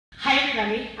Hi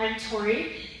everybody, I'm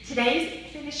Tori.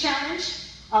 Today's fitness challenge,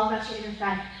 all about your inner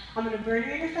thigh. I'm going to burn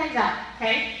your inner thighs out,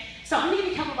 okay? So I'm going to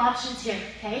give you a couple of options here,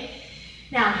 okay?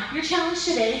 Now, your challenge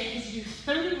today is to do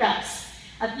 30 reps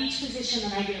of each position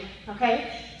that I do,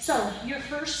 okay? So your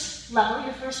first level,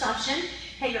 your first option,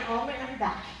 hey, you're all the way on your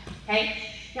back, okay?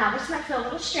 Now, this might feel a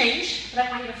little strange, but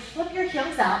I want you to flip your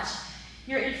heels out.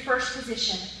 You're in first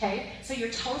position, okay? So your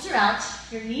toes are out,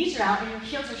 your knees are out, and your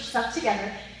heels are stuck together.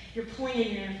 You're pulling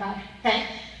in your inner thigh, okay?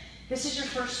 This is your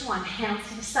first one, hands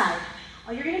to the side.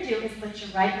 All you're gonna do is lift your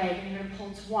right leg, and you're gonna pull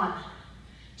to 1,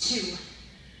 2,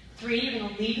 3. You're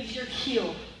gonna lead with your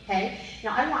heel, okay?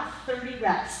 Now I want 30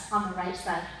 reps on the right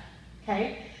side,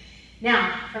 okay?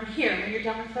 Now, from here, when you're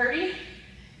done with 30,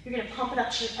 you're gonna pump it up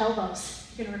to your elbows.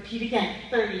 You're gonna repeat again,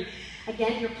 30.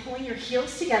 Again, you're pulling your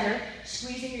heels together,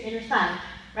 squeezing your inner thigh.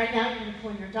 Right now, you're gonna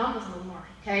pull in your dumbbells a little more,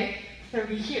 okay?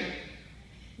 30 here.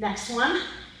 Next one,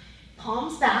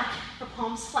 palms back or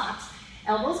palms flat,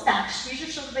 elbows back, squeeze your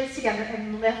shoulder blades together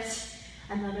and lift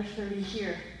another 30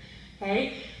 here,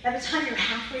 okay? By the time you're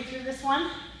halfway through this one,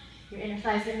 your inner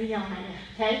thigh is gonna be yelling at you,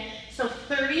 okay? So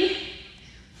 30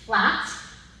 flat,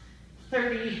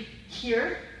 30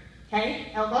 here,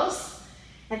 okay? Elbows,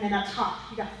 and then up top,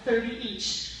 you got 30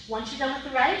 each. Once you're done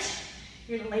with the right,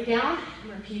 you're gonna lay down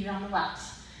and repeat it on the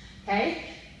left, okay?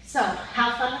 So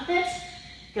have fun with it.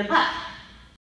 Good luck.